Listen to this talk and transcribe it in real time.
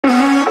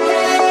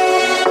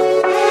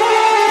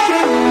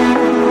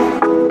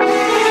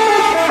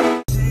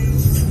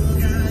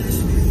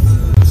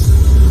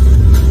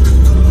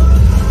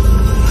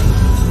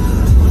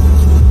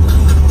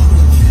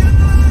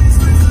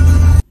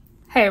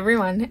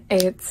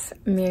it's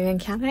Marian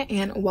Canna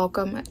and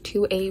welcome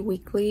to a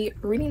weekly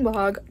reading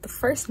vlog, the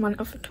first one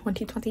of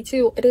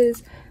 2022. It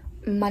is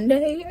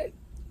Monday,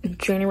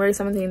 January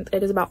 17th.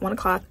 It is about 1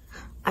 o'clock.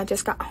 I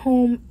just got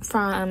home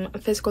from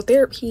physical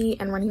therapy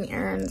and running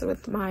errands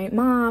with my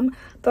mom.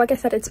 But like I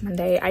said, it's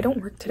Monday. I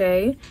don't work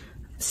today,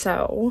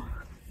 so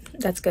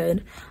that's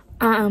good.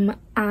 I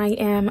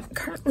am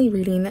currently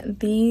reading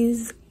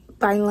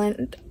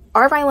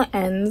Our Violent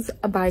Ends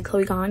by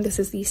Chloe Gong. This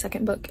is the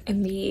second book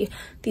in the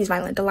These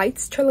Violent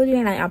Delights trilogy,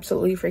 and I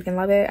absolutely freaking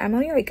love it. I'm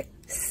only like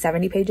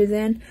 70 pages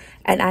in,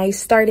 and I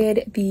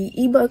started the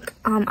ebook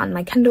on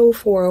my Kindle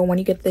for When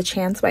You Get the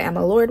Chance by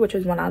Emma Lord, which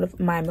is one out of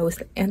my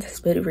most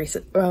anticipated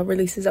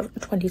releases of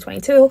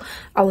 2022.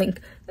 I'll link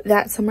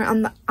that somewhere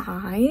on the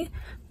eye.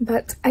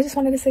 But I just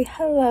wanted to say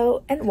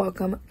hello and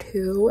welcome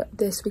to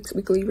this week's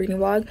weekly reading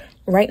vlog.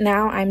 Right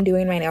now, I'm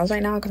doing my nails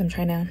right now because I'm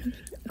trying to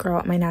grow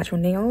out my natural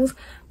nails.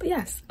 But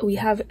yes, we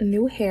have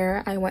new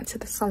hair. I went to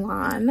the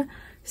salon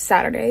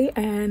Saturday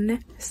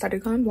and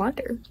started going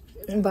blonder.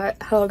 But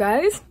hello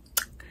guys,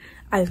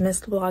 I've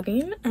missed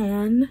vlogging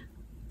and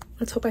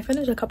let's hope I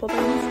finish a couple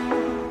things.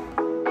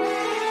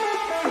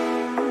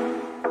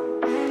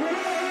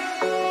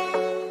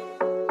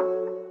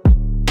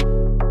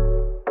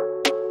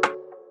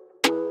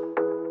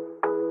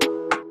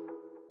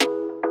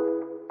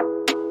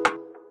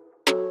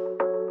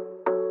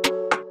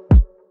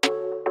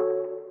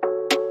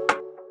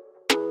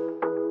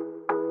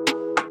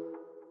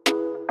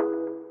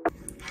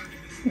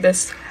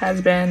 This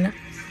has been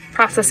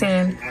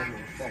processing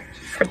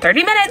for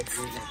 30 minutes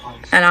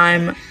and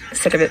I'm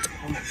sick of it.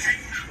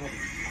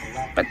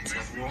 But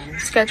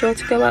scheduled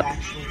to go up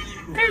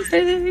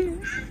Thursday.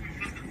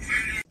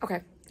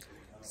 Okay,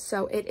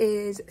 so it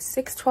is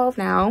 6:12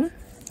 now.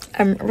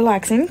 I'm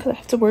relaxing because I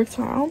have to work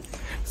tomorrow.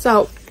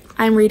 So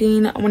I'm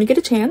reading When You Get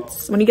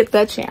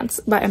the Chance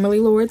by Emily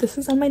Lord. This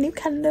is on my new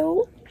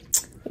Kindle.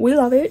 We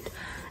love it.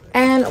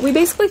 And we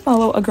basically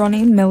follow a girl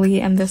named Millie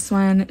in this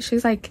one.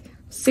 She's like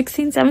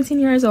 16, 17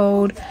 years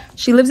old.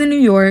 She lives in New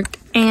York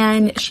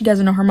and she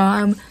doesn't know her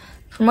mom.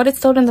 From what it's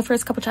told in the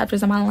first couple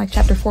chapters, I'm on like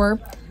chapter 4.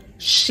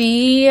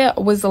 She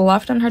was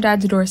left on her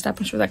dad's doorstep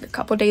when she was like a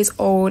couple days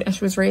old, and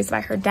she was raised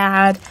by her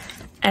dad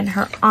and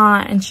her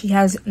aunt, and she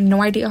has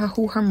no idea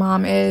who her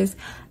mom is.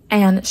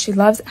 And she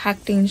loves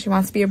acting. She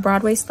wants to be a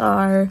Broadway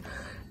star,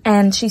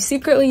 and she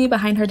secretly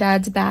behind her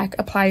dad's back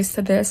applies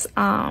to this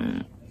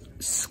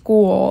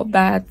school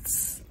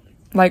that's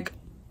like,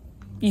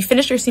 you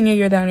finish your senior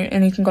year there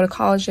and you can go to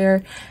college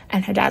there.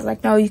 And her dad's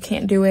like, no, you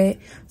can't do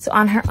it. So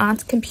on her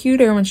aunt's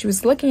computer, when she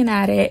was looking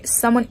at it,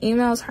 someone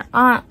emails her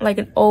aunt like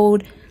an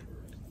old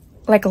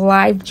like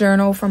live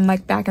journal from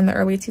like back in the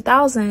early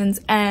 2000s,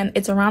 and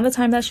it's around the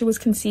time that she was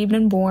conceived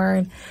and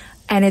born,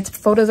 and it's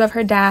photos of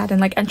her dad and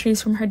like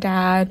entries from her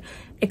dad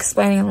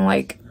explaining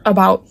like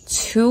about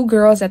 2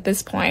 girls at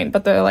this point.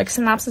 But the like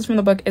synopsis from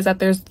the book is that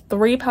there's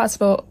 3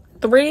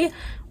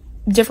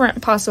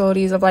 different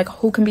possibilities of like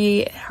who can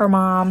be her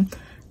mom.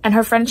 And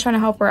her friend's trying to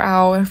help her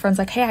out. Her friend's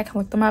like, hey, I can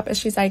look them up. And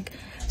she's like,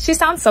 she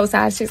sounds so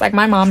sad. She's like,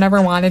 my mom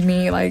never wanted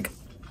me. Like,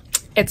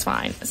 it's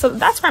fine. So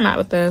that's where I'm at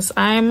with this.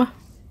 I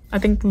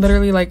think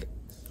literally like,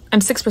 I'm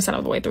 6%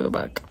 of the way through the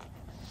book.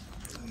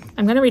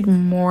 I'm going to read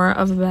more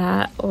of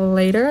that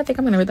later. I think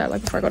I'm going to read that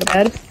like before I go to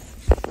bed.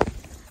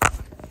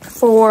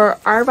 For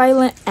Our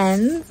Violent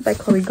Ends by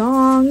Chloe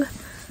Gong,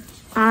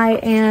 I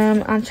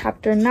am on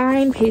chapter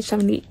 9, page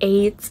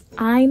 78.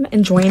 I'm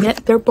enjoying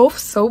it. They're both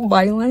so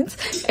violent,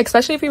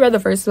 especially if you read the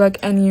first book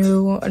and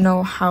you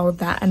know how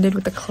that ended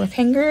with the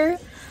cliffhanger.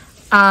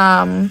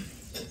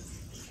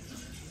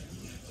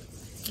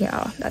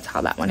 Yeah, that's how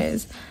that one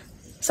is.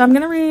 So I'm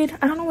gonna read,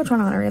 I don't know which one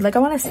I want to read. Like, I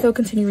want to still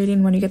continue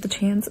reading When You Get the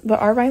Chance,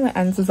 but Our Violent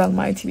Ends is on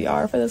my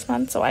TBR for this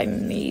month, so I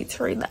need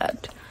to read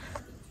that.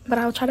 But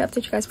I'll try to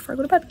update you guys before I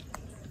go to bed.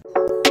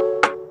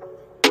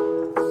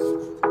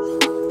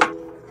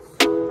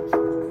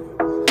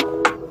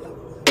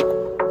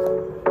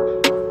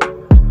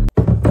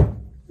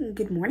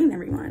 Good morning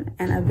everyone,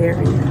 and a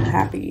very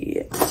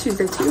happy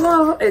Tuesday to you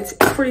all. It's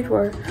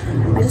 8:44.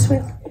 I just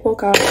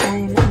woke up.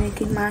 I'm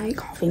making my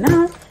coffee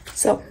now,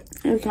 so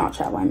we can all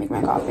chat while I make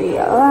my coffee.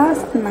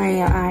 Last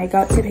night I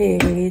got to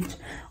page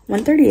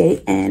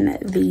 138 in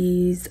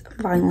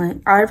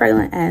Our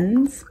Violent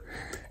Ends,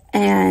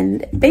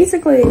 and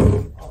basically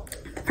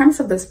the premise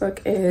of this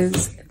book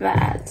is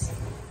that,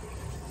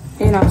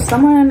 you know,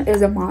 someone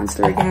is a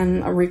monster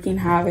again, wreaking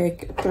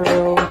havoc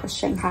through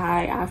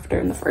Shanghai. After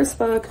in the first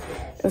book,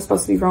 it was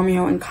supposed to be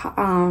Romeo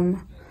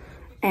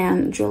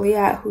and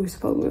Juliet, who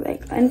supposedly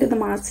like ended the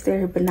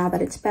monster. But now that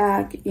it's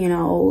back, you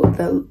know,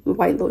 the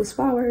White Lotus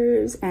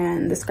Flowers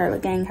and the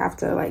Scarlet Gang have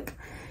to like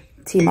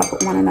team up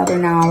with one another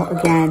now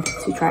again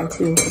to try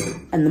to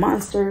end the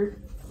monster.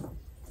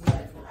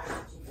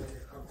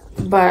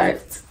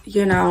 But,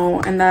 you know,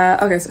 and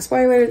okay, so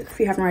spoilers if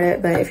you haven't read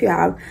it, but if you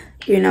have,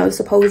 you know,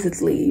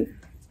 supposedly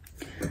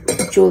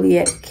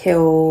Juliet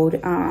killed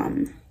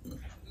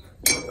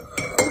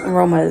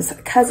Roma's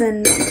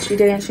cousin. She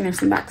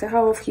nursed him back to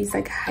health. He's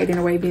like hiding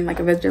away, being like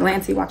a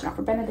vigilante, watching out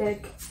for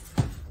Benedict.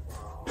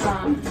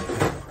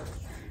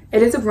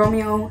 it is a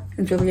Romeo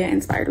and Juliet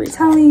inspired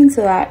retelling,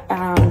 so that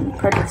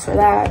purpose for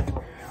that.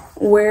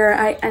 Where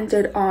I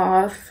ended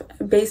off,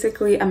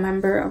 basically a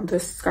member of the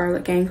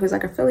Scarlet Gang who's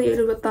like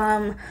affiliated with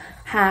them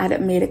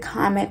had made a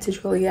comment to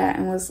Juliet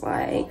and was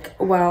like,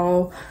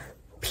 well,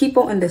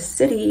 people in the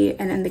city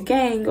and in the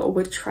gang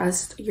would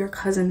trust your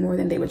cousin more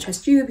than they would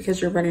trust you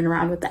because you're running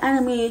around with the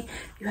enemy,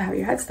 you have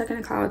your head stuck in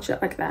a cloud,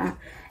 shit like that.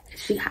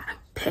 She got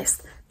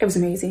pissed. It was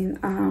amazing.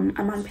 I'm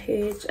on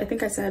page, I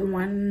think I said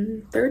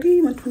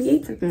 130,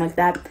 128, something like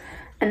that.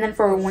 And then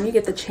for when you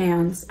get the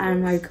chance,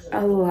 I'm like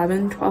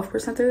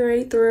 11-12% of the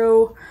way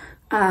through.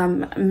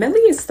 Millie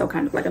is still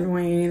kind of like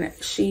annoying.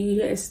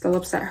 She is still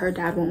upset her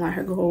dad won't let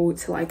her go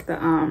to like the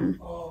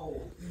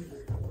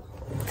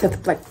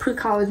like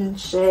pre-college and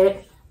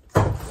shit.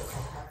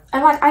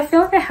 And like I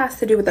feel like it has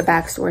to do with the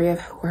backstory of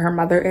who her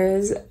mother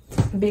is,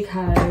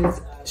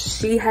 because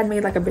she had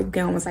made like a big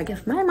deal and was like,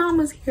 if my mom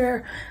was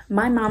here,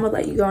 my mom would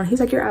let you go. And he's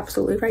like, you're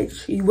absolutely right,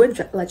 she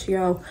would let you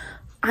go.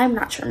 I'm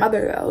not your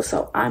mother though,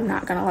 so I'm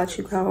not gonna let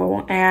you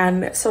go.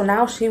 And so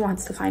now she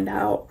wants to find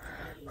out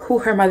who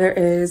her mother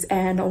is,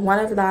 and one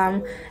of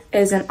them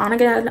is an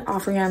on-again,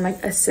 off-again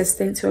like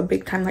assistant to a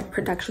big time like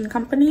production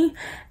company,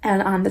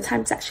 and on the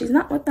times that she's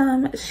not with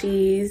them,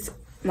 she's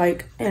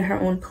like in her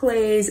own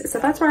plays. So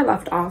that's where I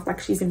left off. Like,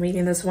 she's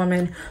meeting this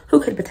woman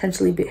who could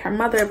potentially be her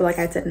mother, but like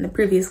I said in the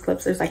previous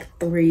clips, there's like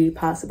 3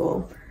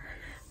 possible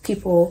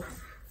people.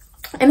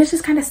 And it's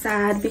just kind of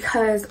sad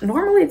because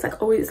normally it's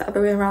like always the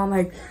other way around,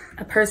 like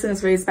a person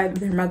is raised by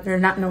their mother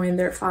not knowing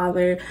their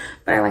father,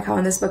 but I like how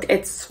in this book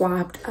it's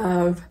swapped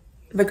of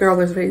the girl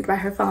was raised by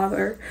her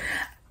father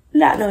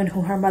not knowing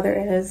who her mother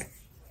is.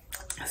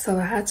 So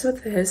that's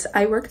with this.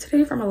 I work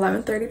today from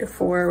 11:30 to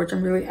 4, which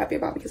I'm really happy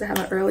about because I have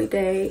an early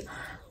day.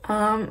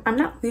 I'm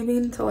not leaving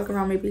until like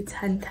around maybe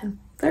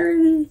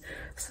 10:30,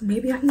 so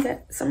maybe I can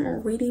get some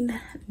reading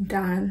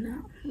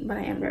done, but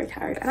I am very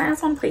tired. And I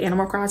also want to play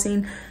Animal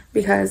Crossing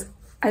because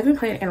I've been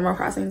playing Animal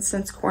Crossing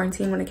since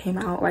quarantine when it came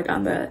out, like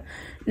on the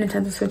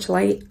Nintendo Switch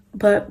Lite,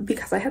 but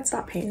because I had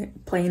stopped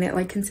playing it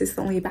like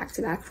consistently back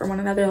to back from one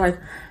another, like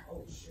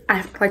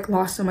I've like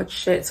lost so much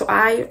shit. So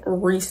I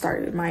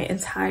restarted my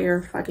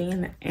entire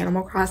fucking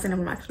Animal Crossing,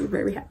 and I'm actually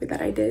very happy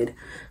that I did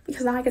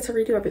because now I get to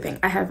redo everything.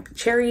 I have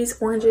cherries,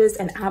 oranges,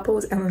 and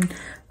apples, and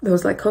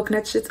those like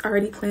coconut shits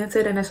already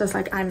planted, and it's just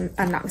like I'm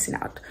not missing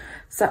out.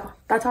 So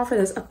that's all for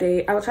this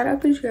update. I will try to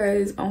update you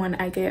guys when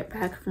I get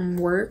back from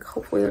work,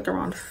 hopefully like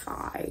around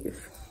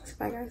 5. So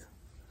bye guys.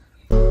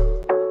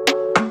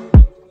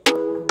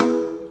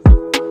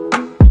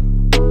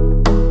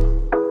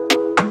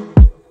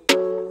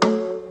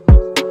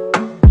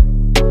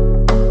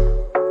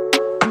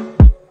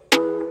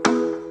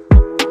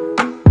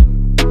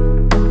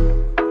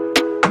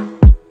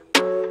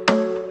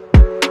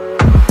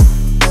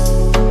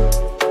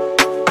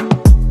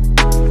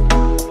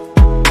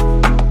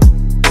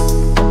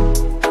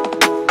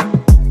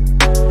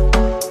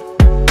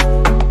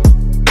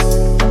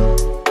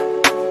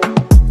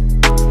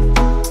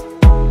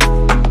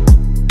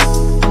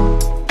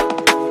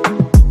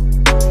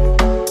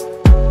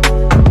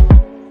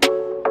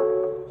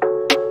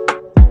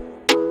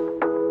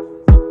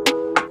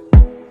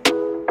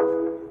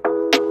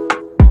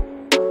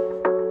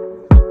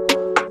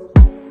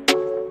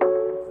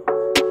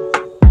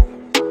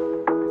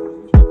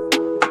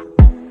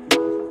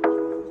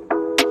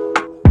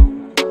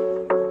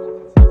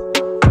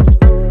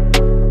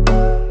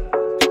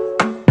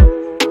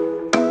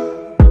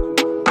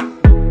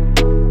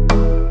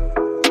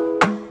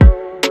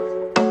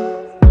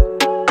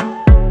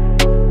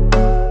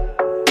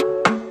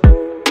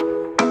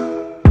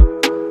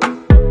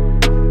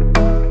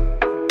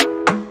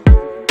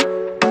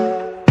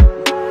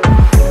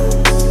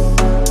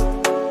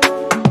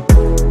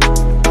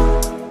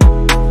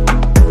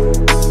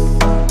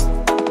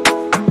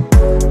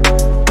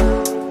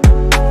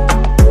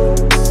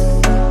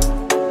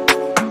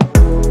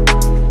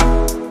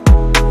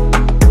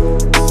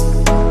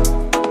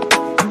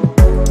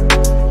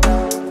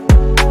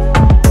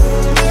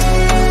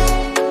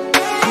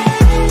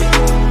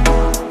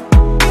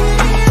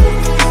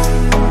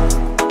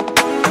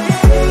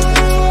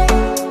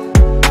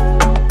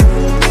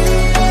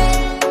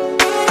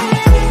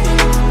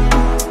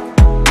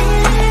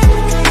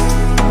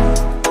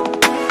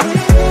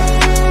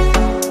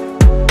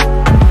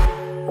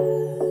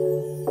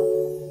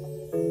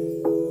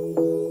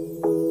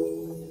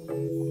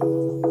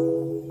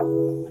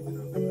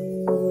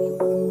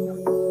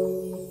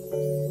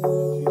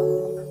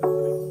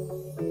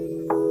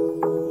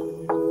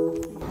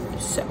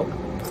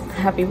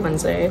 Happy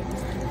Wednesday.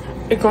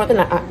 Ignore the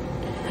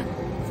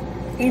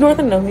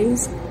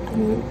noise.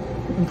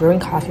 I'm brewing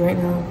coffee right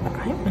now, but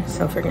I'm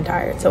so freaking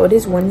tired. So it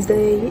is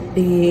Wednesday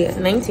the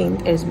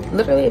 19th. It is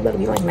literally about to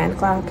be like 9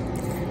 o'clock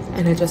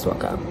and I just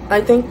woke up.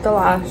 I think the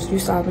last you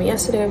saw of me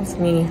yesterday was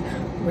me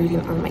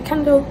reading on my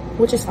Kindle,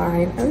 which is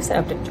fine. At least I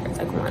updated you guys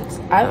like once.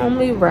 I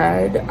only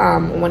read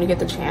When You Get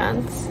the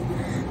Chance.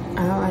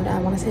 I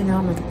want to say now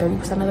I'm like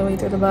 30% of the way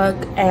through the book,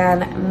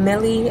 and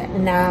Millie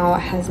now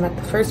has met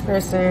the first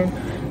person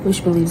who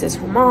she believes is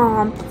her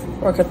mom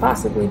or could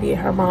possibly be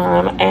her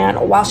mom.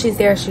 And while she's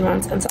there, she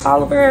runs into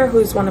Oliver,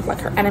 who's one of like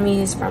her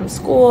enemies from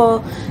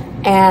school,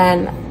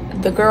 and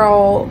the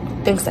girl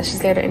thinks that she's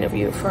there to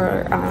interview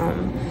for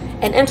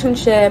an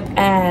internship,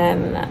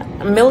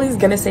 and Millie's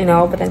gonna say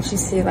no, but then she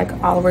sees like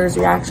Oliver's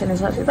reaction and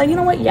stuff. She's like, you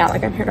know what, yeah,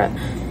 like I'm here to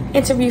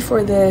interview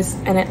for this,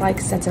 and it like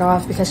sets it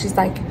off because she's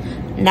like,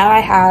 now I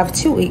have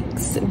 2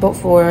 weeks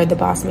before the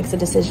boss makes a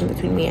decision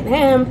between me and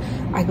him.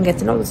 I can get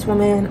to know this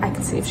woman, I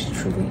can see if she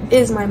truly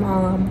is my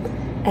mom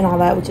and all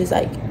that, which is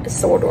like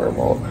so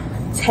adorable.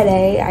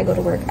 Today I go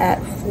to work at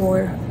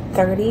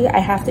 4:30. I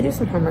have to do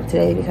some homework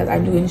today because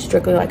I'm doing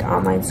strictly like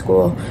online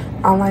school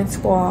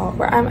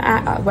where I'm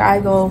at, where I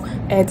go,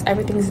 it's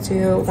everything's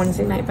due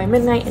Wednesday night by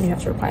midnight, and you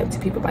have to reply to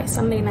people by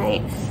Sunday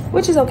night,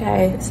 which is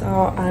okay. So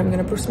I'm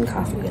gonna brew some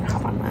coffee and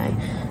hop on my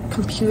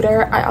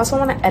computer. I also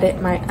want to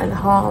edit my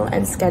unhaul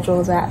and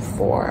schedule that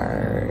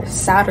for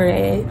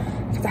Saturday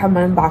because I have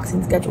my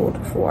unboxing scheduled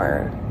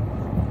for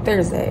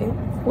Thursday,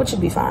 which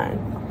should be fine.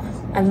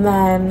 And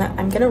then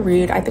I'm gonna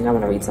read, I think I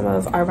want to read some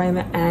of Our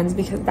Violent Ends,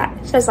 because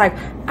that's just like,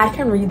 I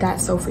can read that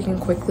so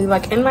freaking quickly.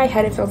 Like in my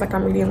head it feels like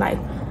I'm reading like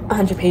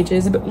 100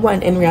 pages, but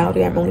when in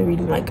reality I'm only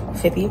reading like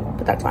 50,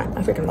 but that's fine.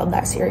 I freaking love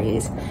that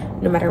series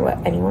no matter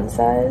what anyone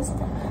says.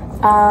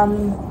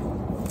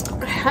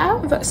 I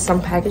have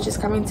some packages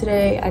coming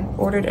today. I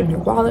ordered a new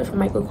wallet from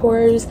Michael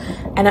Kors,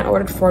 and I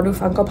ordered 4 new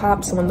Funko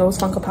Pops. So when those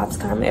Funko Pops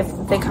come, if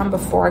they come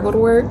before I go to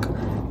work,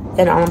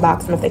 then I'll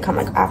unbox them. If they come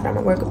like after I'm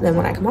at work, then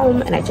when I come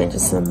home and I change to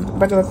some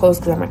regular clothes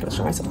because I'm not gonna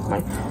show myself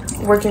my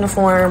work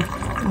uniform,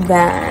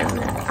 then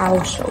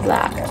I'll show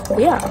that. But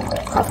yeah,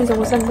 coffee's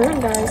almost done brewing,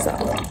 guys, so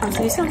I'll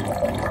see you soon.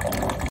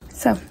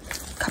 So a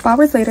couple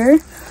hours later,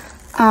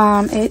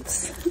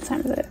 it's, what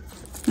time is it?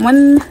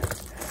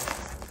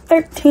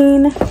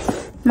 1:13.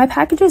 My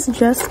packages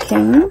just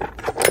came, and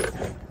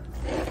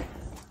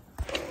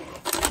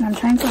I'm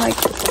trying to like,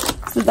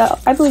 so that,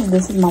 I believe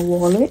this is my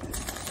wallet.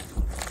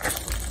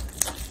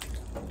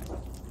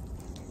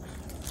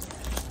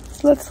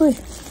 Let's see.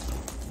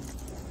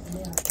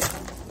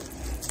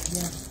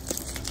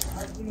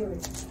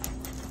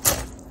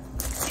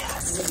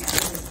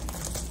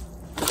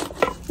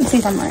 Let's see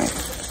if I'm right.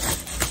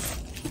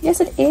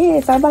 Yes, it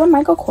is. I bought a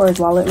Michael Kors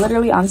wallet,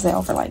 literally on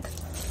sale for like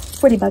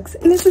 40 bucks.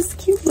 And it's this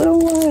cute little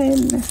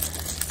one.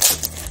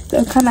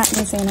 So come at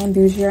me saying I'm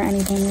bougie or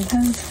anything,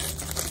 because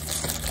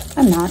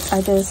I'm not.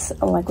 I just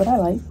like what I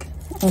like.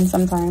 And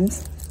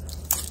sometimes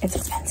it's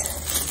expensive.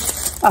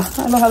 Oh,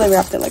 I love how they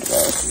wrapped it like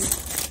this.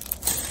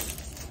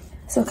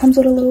 So it comes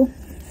with a little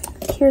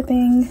here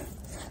thing.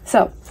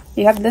 So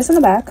you have this in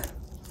the back.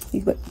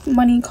 You put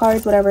money,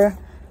 cards, whatever.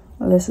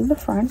 Well, this is the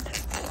front.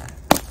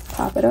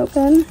 Pop it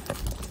open.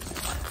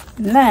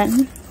 And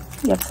then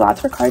you have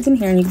slots for cards in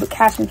here, and you can put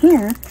cash in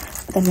here.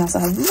 But then you also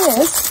have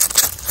this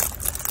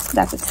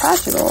that's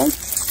attachable.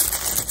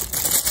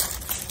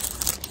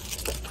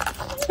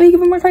 And you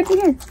can put more cards in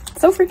here.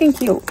 So freaking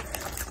cute.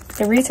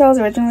 It retails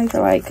originally for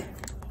like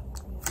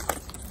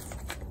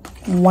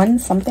 $1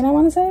 something, I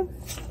want to say.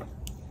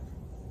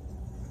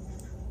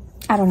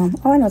 I don't know.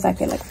 All I know is I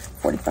paid like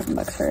 40 fucking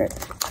bucks for it.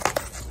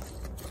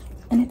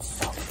 And it's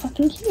so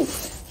fucking cute.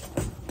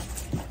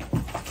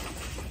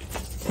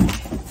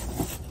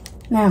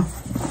 Now,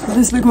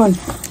 this big one.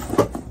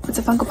 It's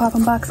a Funko Pop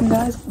unboxing,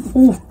 guys.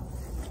 Ooh.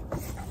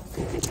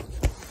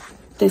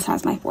 This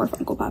has my 4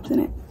 Funko Pops in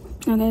it.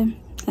 Okay?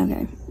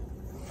 Okay.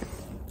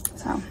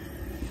 So,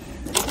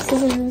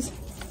 scissors.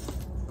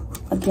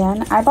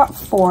 Again, I bought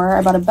 4.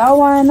 I bought a Belle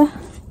one,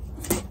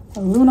 a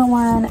Luna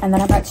one, and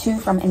then I got 2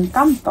 from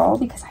Encanto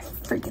because I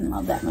freaking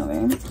love that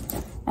movie.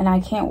 And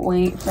I can't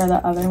wait for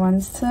the other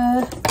ones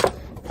to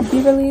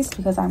be released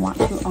because I want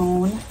to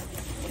own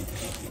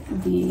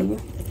the...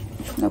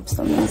 Nope,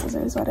 still need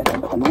scissors. Why did I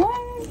put them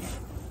away?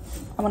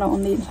 I want to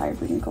own the entire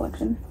freaking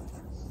collection.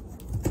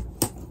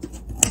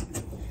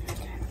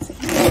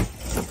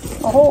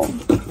 Oh,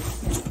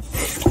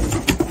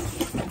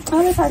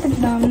 I was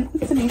packaged them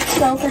to be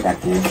so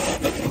productive.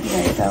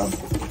 Okay, so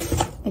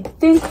I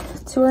think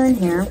 2 are in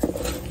here. I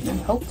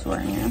hope 2 are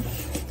in here.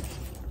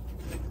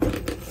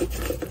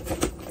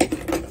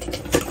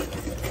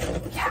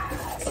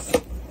 Yes.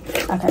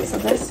 Okay, so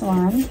this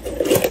one.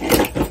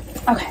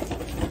 Okay,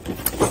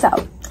 so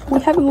we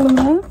have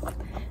Luna,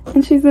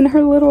 and she's in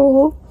her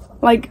little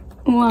like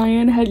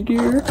lion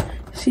headgear.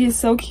 She is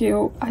so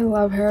cute. I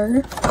love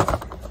her.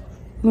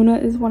 Luna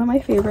is one of my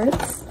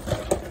favorites.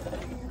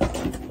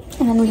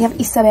 And then we have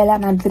Isabela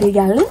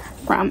Madrigal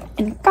from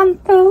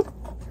Encanto.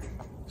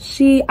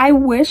 I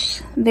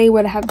wish they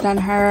would have done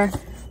her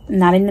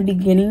not in the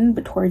beginning,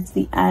 but towards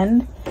the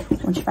end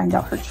when she finds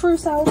out her true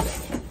self.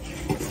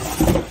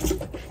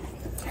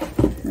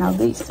 Now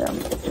these two.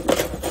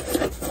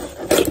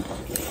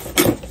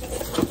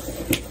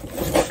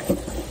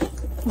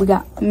 We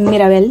got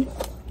Mirabel.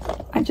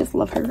 I just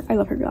love her. I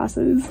love her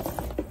glasses.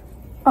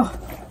 Oh,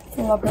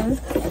 I love her.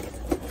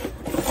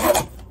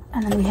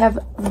 And then we have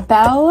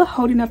Belle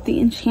holding up the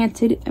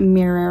enchanted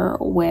mirror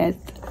with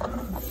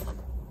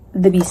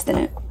the Beast in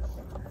it.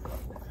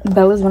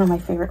 Belle is one of my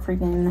favorite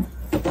freaking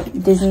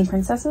Disney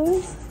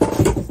princesses.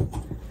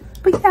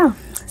 But yeah,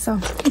 so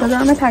those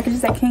are my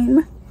packages that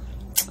came.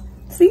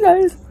 See you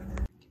guys.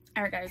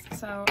 All right guys,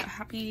 so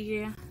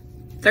happy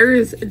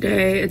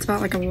Thursday. It's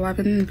about like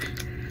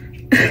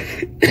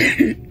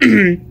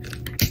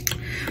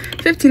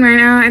 11:15 right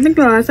now. I think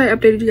the last I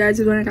updated you guys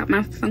is when I got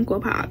my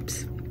Funko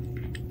Pops,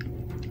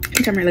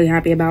 which I'm really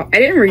happy about. I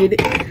didn't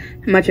read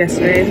much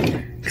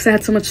yesterday because I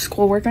had so much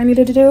schoolwork I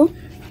needed to do.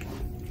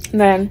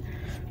 And then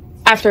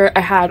after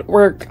I had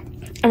work,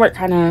 and work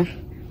kind of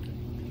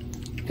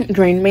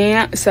drained me,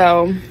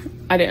 so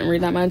I didn't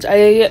read that much.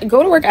 I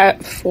go to work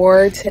at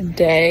 4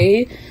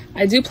 today.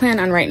 I do plan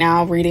on right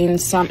now reading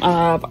some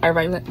of Our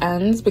Violent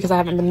Ends because I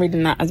haven't been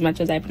reading that as much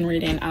as I've been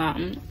reading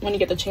When You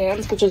Get the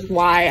Chance, which is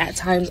why at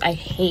times I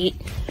hate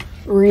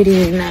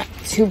reading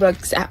 2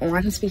 books at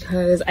once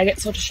because I get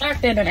so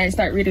distracted and I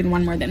start reading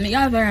one more than the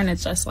other, and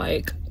it's just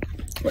like,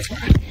 what's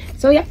that?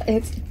 So yeah,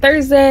 it's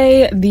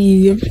Thursday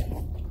the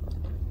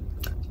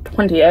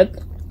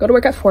 20th. Go to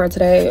work at 4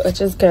 today, which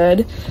is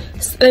good.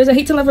 There's a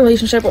hate to love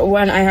relationship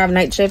when I have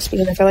night shifts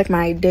because I feel like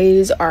my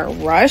days are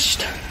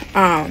rushed.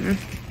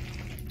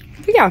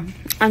 But yeah,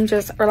 I'm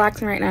just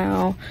relaxing right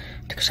now.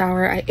 Took a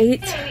shower, I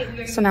ate,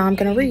 so now I'm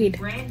gonna read.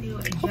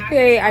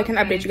 Hopefully I can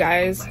update you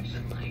guys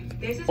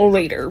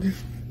later.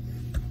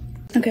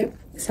 Okay,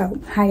 so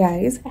hi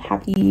guys,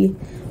 happy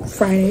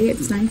Friday.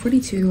 It's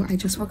 9:42. I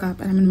just woke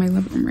up and I'm in my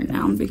living room right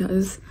now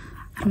because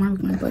I don't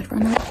want to wake my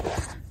boyfriend up.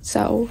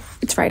 So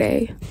it's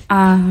Friday.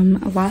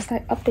 Last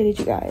I updated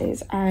you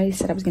guys, I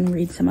said I was gonna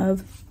read some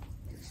of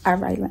Our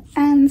Violent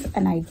Ends,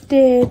 and I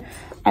did.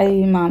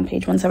 I'm on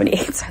page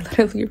 178, so I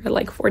literally read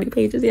like 40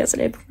 pages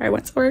yesterday before I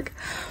went to work,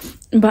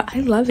 but I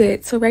love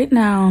it. So right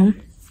now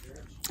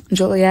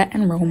Juliet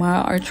and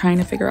Roma are trying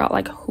to figure out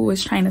like who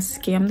is trying to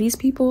scam these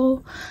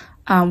people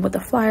with the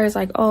flyers,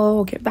 like,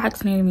 oh, get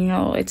vaccinated, you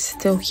know, it's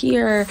still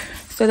here.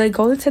 So they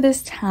go to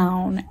this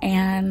town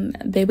and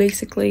they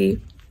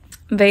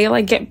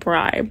like get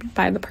bribed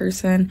by the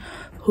person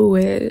who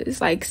is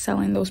like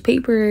selling those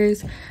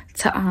papers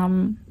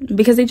to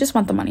because they just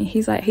want the money.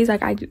 He's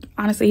like I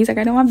honestly, he's like,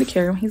 I don't want to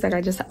cure. He's like,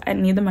 I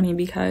need the money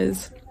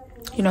because,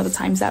 you know, the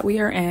times that we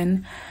are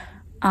in.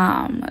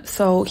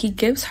 So he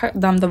gives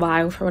them the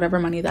vial for whatever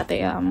money that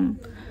they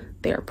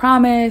are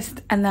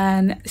promised, and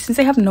then since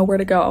they have nowhere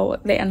to go,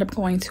 they end up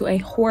going to a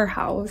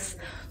whorehouse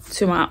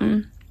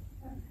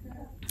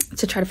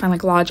to try to find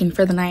like lodging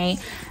for the night.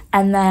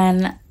 And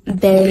then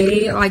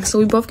they like, so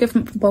we both give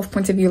both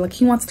points of view. Like,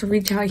 he wants to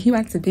reach out, he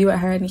wants to be with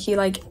her, and he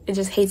like, it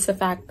just hates the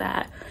fact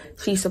that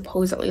she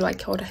supposedly like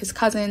killed his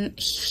cousin.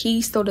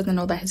 He still doesn't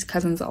know that his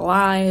cousin's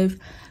alive,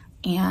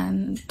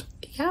 and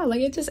yeah,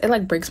 like it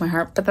like breaks my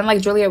heart. But then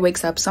like Juliet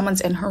wakes up, someone's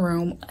in her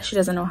room, she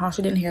doesn't know how,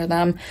 she didn't hear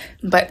them,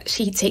 but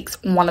she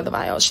takes one of the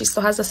vials, she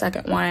still has the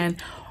second one.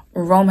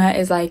 Roma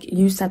is like,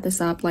 you set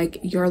this up, like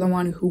you're the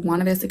one who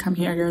wanted us to come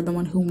here, you're the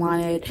one who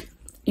wanted,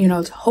 you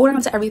know, to hold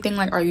on to everything,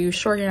 like, are you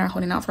sure you're not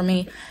holding out for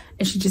me?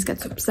 And she just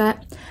gets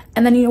upset.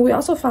 And then, you know, we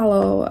also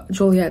follow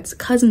Juliet's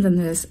cousins in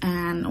this,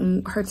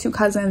 and her 2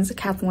 cousins,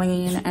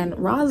 Kathleen and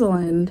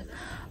Rosalind,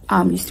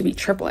 used to be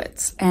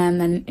triplets, and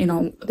then, you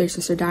know, their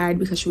sister died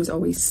because she was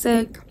always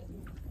sick,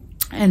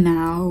 and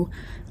now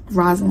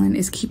Rosalind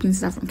is keeping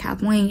stuff from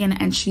Kathleen,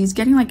 and she's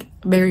getting like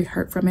very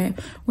hurt from it,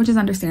 which is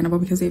understandable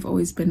because they've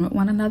always been with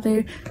one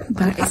another.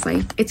 But it's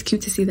like, it's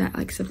cute to see that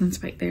like siblings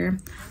fight there.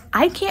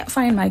 I can't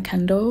find my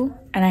Kindle,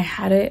 and I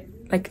had it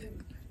like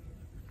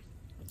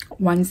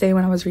Wednesday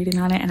when I was reading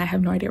on it, and I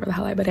have no idea where the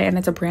hell I put it, and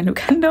it's a brand new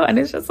Kindle, and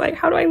it's just like,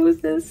 how do I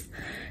lose this?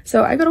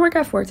 So I go to work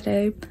at 4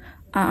 today,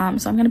 so I'm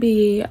gonna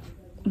be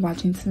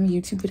watching some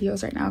YouTube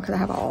videos right now because I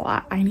have a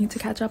lot I need to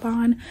catch up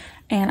on,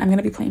 and I'm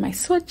gonna be playing my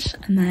Switch,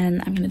 and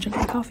then I'm gonna drink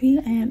my coffee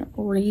and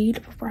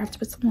read before I have to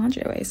put some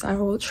laundry away. So I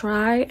will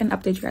try and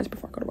update you guys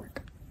before I go to work.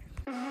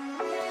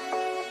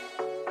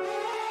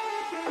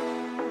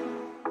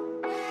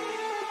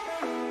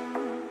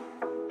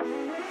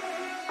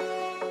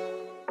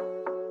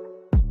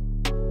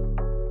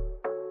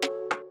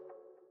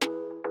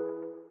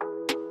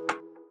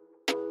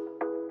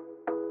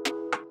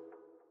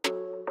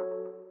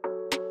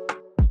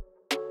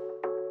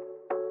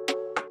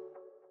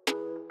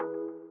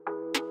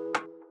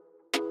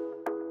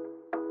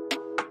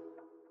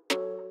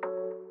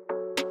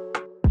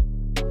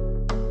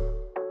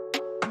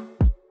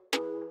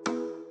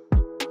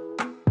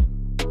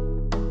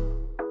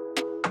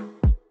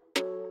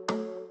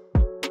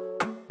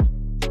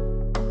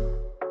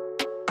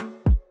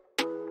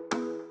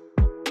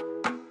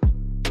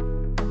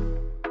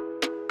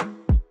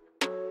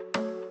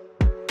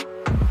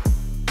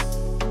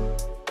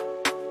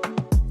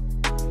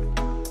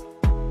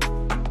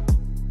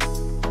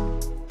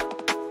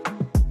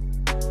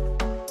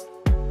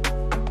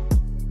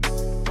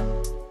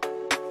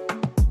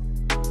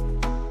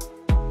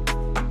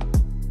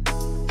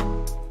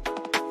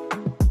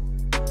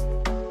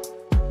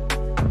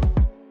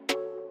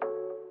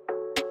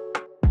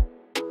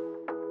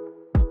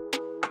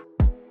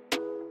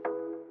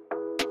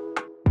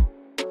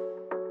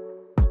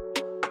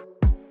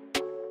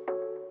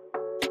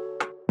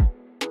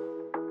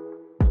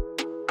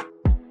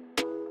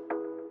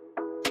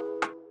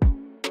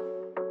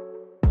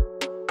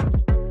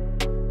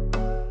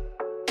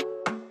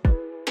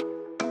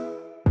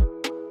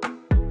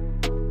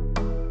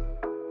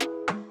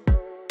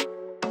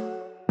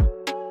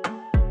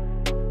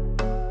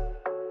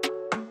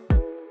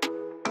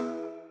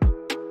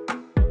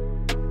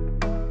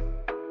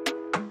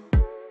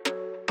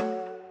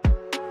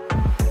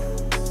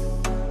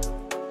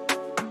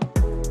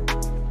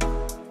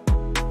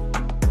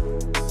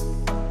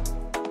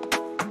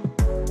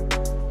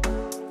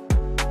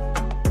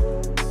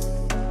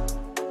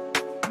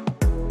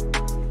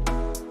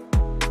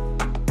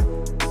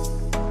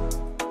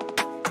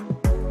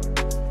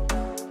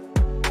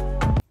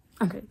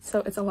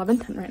 So it's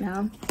 11:10 right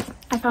now.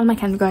 I found my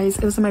Kindle, guys.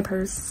 It was in my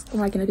purse. I'm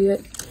not gonna do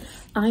it.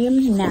 I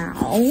am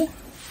now,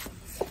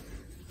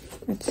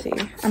 let's see,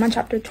 I'm on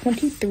chapter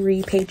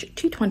 23, page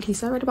 220.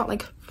 So I read about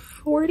like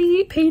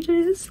 40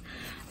 pages.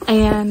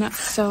 And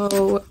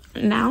so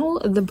now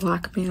the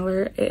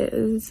blackmailer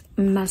is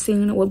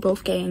messing with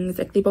both gangs.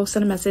 Like, they both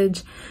sent a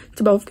message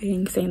to both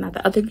gangs saying that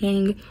the other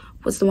gang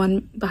was the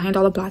one behind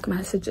all the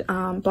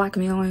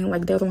blackmailing.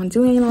 Like, they're the one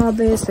doing all of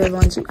this, they're the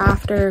ones who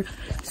after.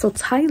 So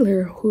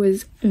Tyler, who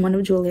is one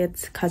of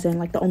Juliet's cousin,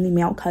 like the only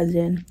male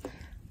cousin,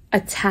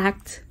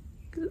 attacked,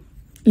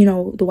 you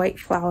know, the White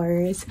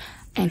Flowers,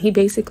 and he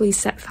basically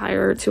set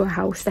fire to a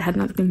house that had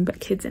nothing but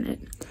kids in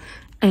it.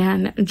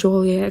 And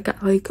Juliet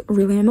got like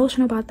really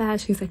emotional about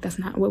that. She's like, that's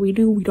not what we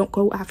do. We don't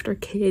go after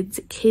kids.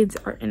 Kids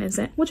are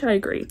innocent, which I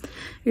agree.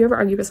 If you ever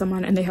argue with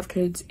someone and they have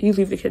kids, you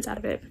leave the kids out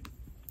of it,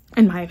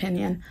 in my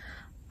opinion.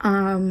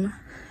 And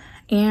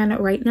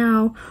right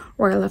now,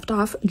 where I left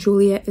off,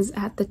 Juliet is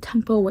at the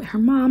temple with her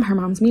mom. Her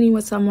mom's meeting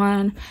with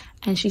someone,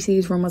 and she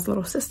sees Roma's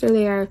little sister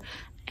there.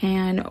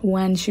 And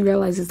when she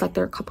realizes like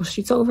they're a couple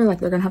streets over, like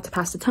they're gonna have to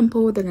pass the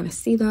temple, they're gonna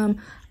see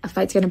them, a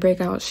fight's gonna break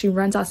out, she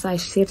runs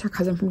outside, she saves her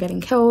cousin from getting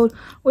killed,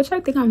 which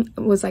I think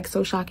was like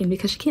so shocking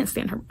because she can't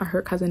stand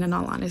her cousin, in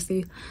all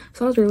honesty.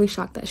 So I was really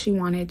shocked that she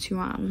wanted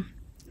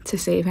to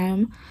save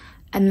him.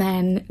 And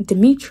then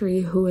Dimitri,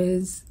 who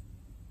is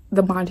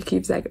the Monte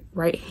Cube's like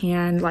right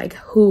hand, like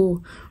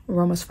who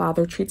Roma's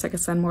father treats like a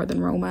son more than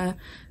Roma,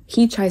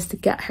 he tries to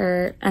get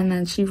her, and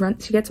then she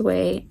gets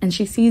away, and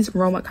she sees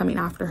Roma coming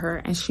after her,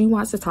 and she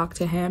wants to talk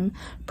to him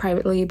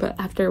privately, but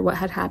after what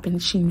had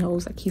happened, she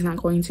knows like he's not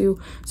going to.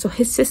 So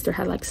his sister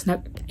had like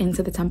snuck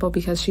into the temple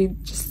because she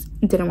just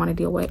didn't want to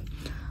deal with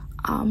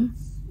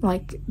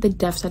like the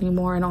deaths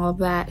anymore and all of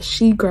that.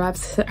 She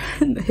grabs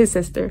his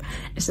sister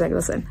and she's like,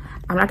 listen,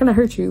 I'm not gonna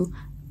hurt you,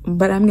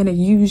 but I'm gonna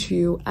use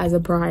you as a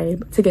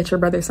bribe to get your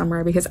brother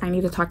somewhere, because I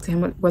need to talk to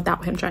him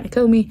without him trying to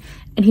kill me,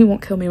 and he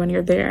won't kill me when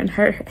you're there. And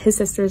his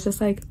sister is just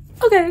like,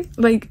 okay,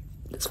 like,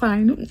 it's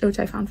fine, which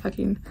I found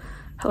fucking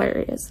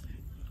hilarious.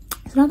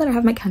 So now that I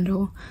have my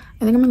Kindle,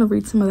 I think I'm gonna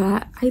read some of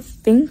that. I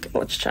think,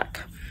 let's check.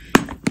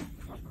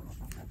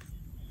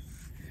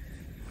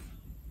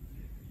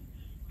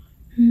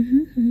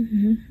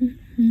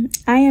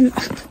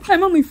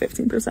 I'm only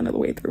 15% of the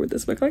way through with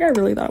this book. Like, I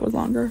really thought it was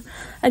longer.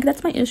 Like,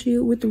 that's my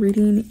issue with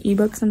reading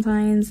ebooks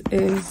sometimes,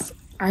 is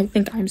I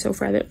think I'm so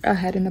far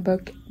ahead in the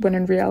book when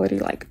in reality,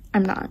 like,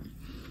 I'm not.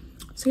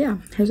 So yeah,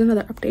 here's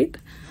another update.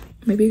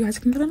 Maybe you guys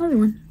can get another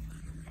one.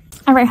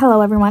 All right,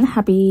 hello everyone,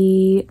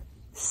 happy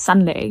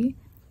Sunday.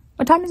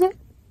 What time is it,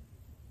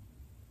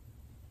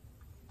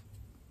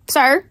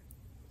 sir?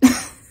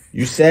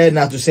 You said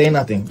not to say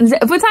nothing.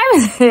 What time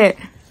is it?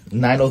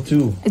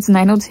 9:02. It's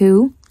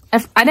 9:02.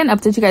 I didn't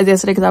update you guys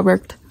yesterday because I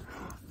worked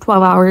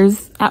 12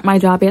 hours at my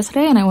job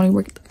yesterday, and I only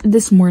worked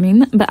this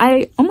morning, but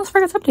I almost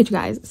forgot to update you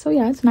guys. So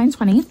yeah, it's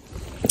 9:20.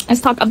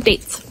 Let's talk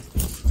updates.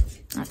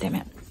 Oh, damn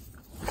it.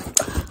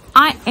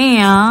 I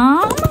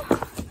am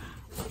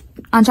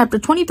on chapter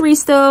 23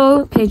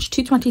 still, page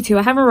 222.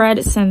 I haven't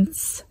read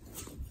since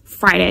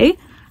Friday.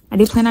 I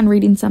do plan on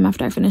reading some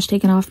after I finish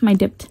taking off my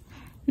dipped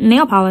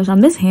nail polish on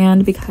this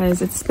hand,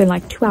 because it's been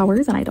like 2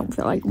 hours and I don't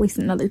feel like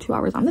wasting another 2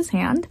 hours on this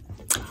hand.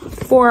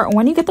 For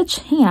when you get the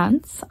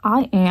chance,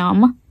 I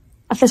am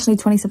officially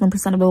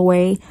 27% of the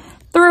way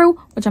through,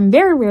 which I'm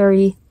very,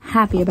 very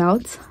happy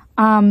about.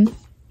 I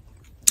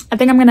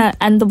think I'm gonna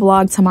end the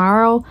vlog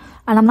tomorrow,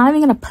 and I'm not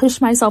even gonna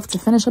push myself to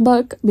finish a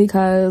book,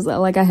 because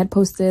like I had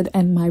posted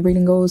in my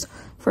reading goals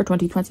for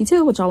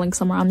 2022, which I'll link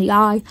somewhere on the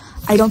eye,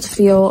 I don't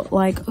feel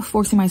like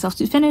forcing myself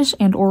to finish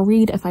and or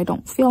read if I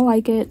don't feel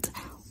like it,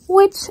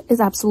 which is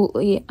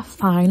absolutely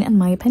fine in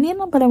my opinion.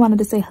 But I wanted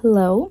to say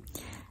hello,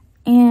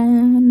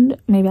 and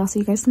maybe I'll see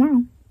you guys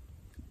tomorrow.